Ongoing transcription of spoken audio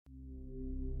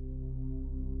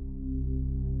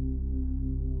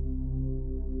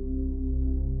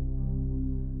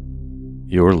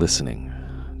You're listening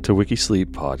to Wikisleep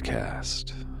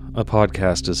Podcast, a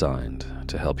podcast designed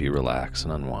to help you relax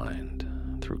and unwind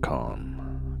through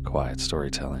calm, quiet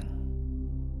storytelling.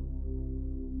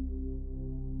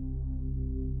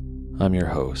 I'm your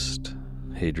host,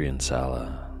 Hadrian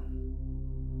Sala.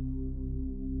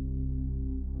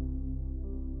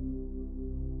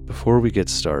 Before we get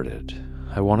started,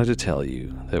 I wanted to tell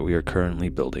you that we are currently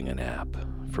building an app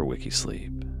for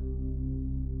Wikisleep.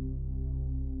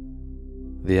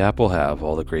 The app will have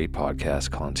all the great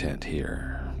podcast content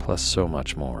here, plus so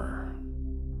much more.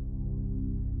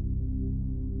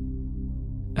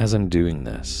 As I'm doing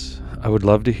this, I would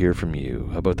love to hear from you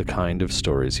about the kind of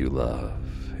stories you love,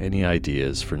 any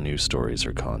ideas for new stories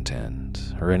or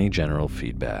content, or any general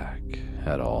feedback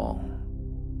at all.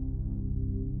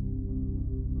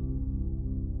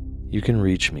 You can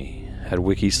reach me at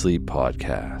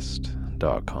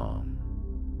wikisleeppodcast.com.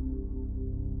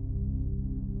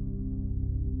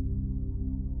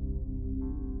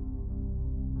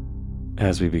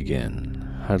 As we begin,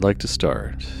 I'd like to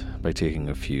start by taking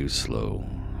a few slow,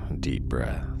 deep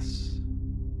breaths.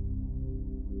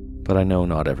 But I know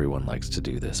not everyone likes to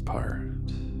do this part.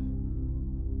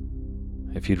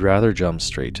 If you'd rather jump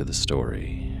straight to the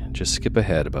story, just skip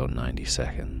ahead about 90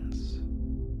 seconds.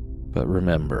 But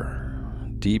remember,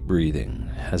 deep breathing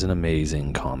has an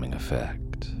amazing calming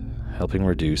effect, helping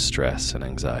reduce stress and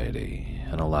anxiety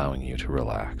and allowing you to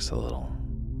relax a little.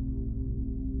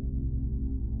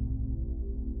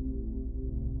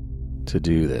 To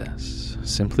do this,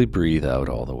 simply breathe out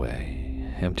all the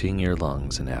way, emptying your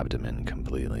lungs and abdomen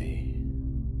completely.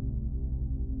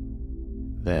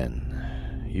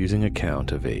 Then, using a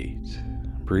count of 8,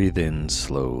 breathe in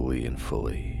slowly and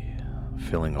fully,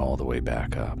 filling all the way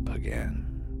back up again.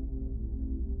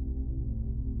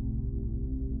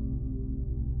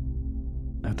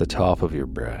 At the top of your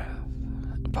breath,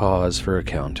 pause for a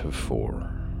count of 4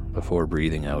 before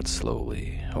breathing out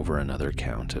slowly over another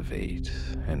count of 8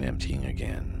 and emptying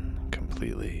again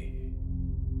completely.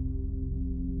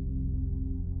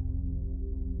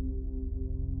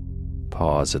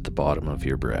 Pause at the bottom of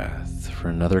your breath for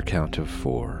another count of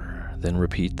 4, then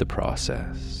repeat the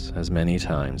process as many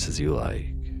times as you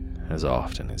like, as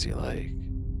often as you like.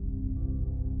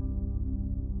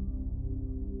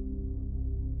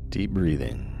 Deep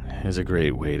breathing is a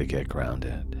great way to get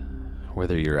grounded,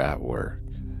 whether you're at work,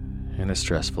 in a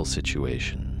stressful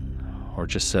situation, or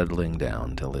just settling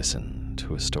down to listen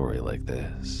to a story like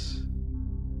this.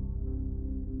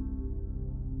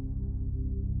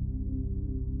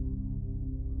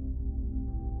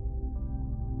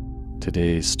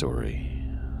 Today's story,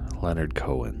 Leonard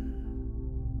Cohen,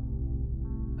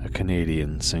 a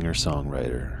Canadian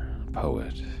singer-songwriter,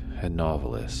 poet, and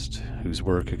novelist whose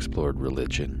work explored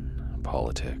religion,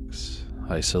 politics,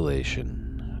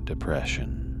 isolation,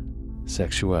 depression,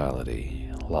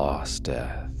 sexuality, loss,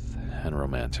 death, and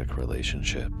romantic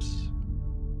relationships.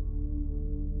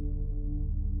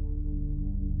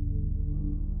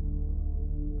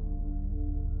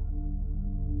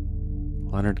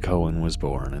 Leonard Cohen was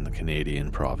born in the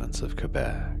Canadian province of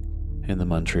Quebec, in the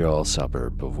Montreal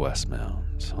suburb of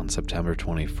Westmount, on September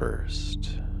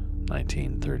 21st,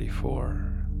 1934.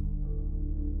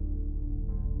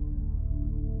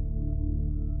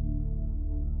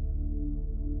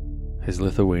 His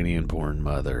Lithuanian-born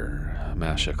mother,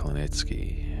 Masha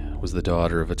Klinitsky, was the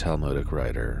daughter of a Talmudic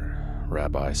writer,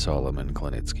 Rabbi Solomon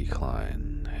Klinitsky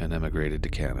Klein, and emigrated to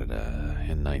Canada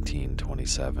in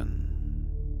 1927.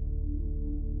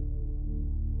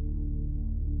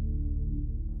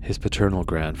 His paternal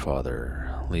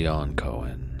grandfather, Leon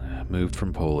Cohen, moved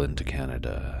from Poland to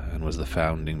Canada and was the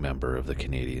founding member of the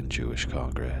Canadian Jewish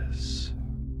Congress.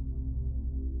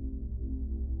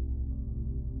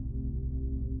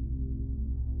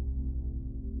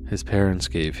 His parents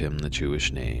gave him the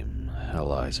Jewish name,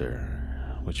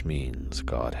 Eliezer, which means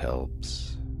God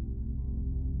helps.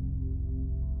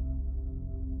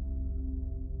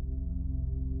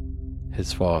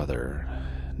 His father,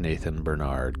 Nathan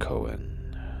Bernard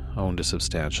Cohen, owned a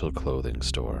substantial clothing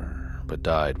store, but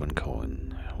died when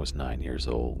Cohen was 9 years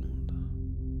old.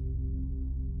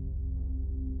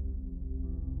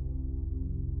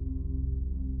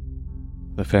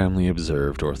 The family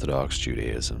observed Orthodox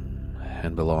Judaism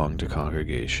and belonged to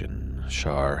congregation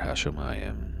Shar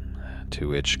Hashomayim, to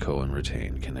which Cohen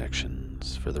retained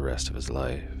connections for the rest of his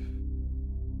life.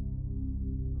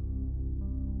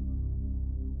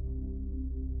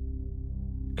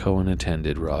 Cohen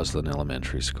attended Roslyn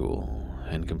Elementary School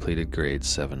and completed grades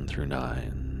 7 through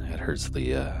 9 at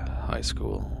Herzliya High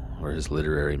School, where his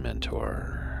literary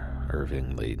mentor,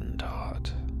 Irving Layton,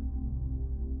 taught.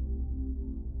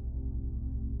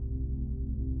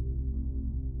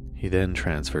 He then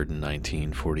transferred in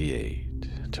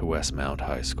 1948 to Westmount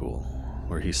High School,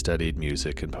 where he studied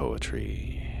music and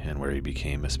poetry, and where he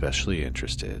became especially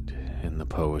interested in the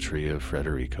poetry of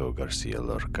Federico Garcia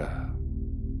Lorca.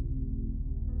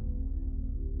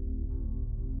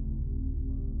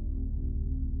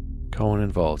 Cohen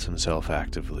involved himself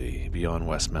actively beyond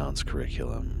Westmount's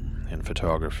curriculum in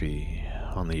photography,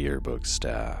 on the yearbook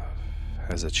staff,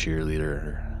 as a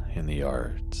cheerleader, in the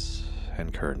arts,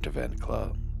 and current event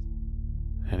clubs.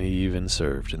 And he even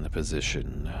served in the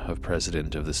position of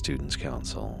president of the Students'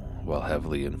 Council while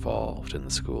heavily involved in the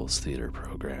school's theater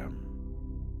program.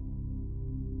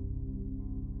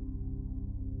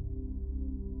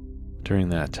 During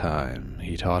that time,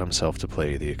 he taught himself to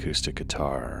play the acoustic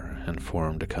guitar and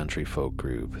formed a country folk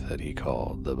group that he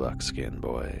called the Buckskin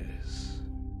Boys.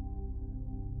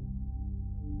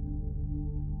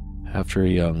 After a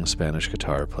young Spanish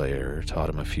guitar player taught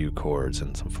him a few chords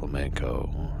and some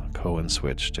flamenco, Cohen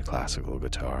switched to classical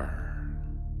guitar.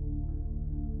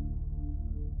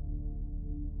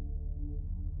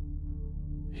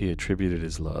 He attributed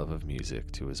his love of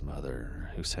music to his mother,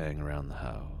 who sang around the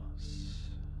house,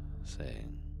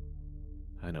 saying,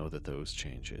 "I know that those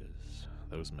changes,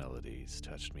 those melodies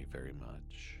touched me very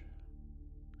much.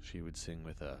 She would sing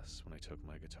with us when I took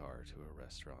my guitar to a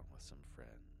restaurant with some friends.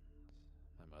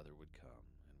 My mother would come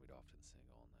and we'd often sing."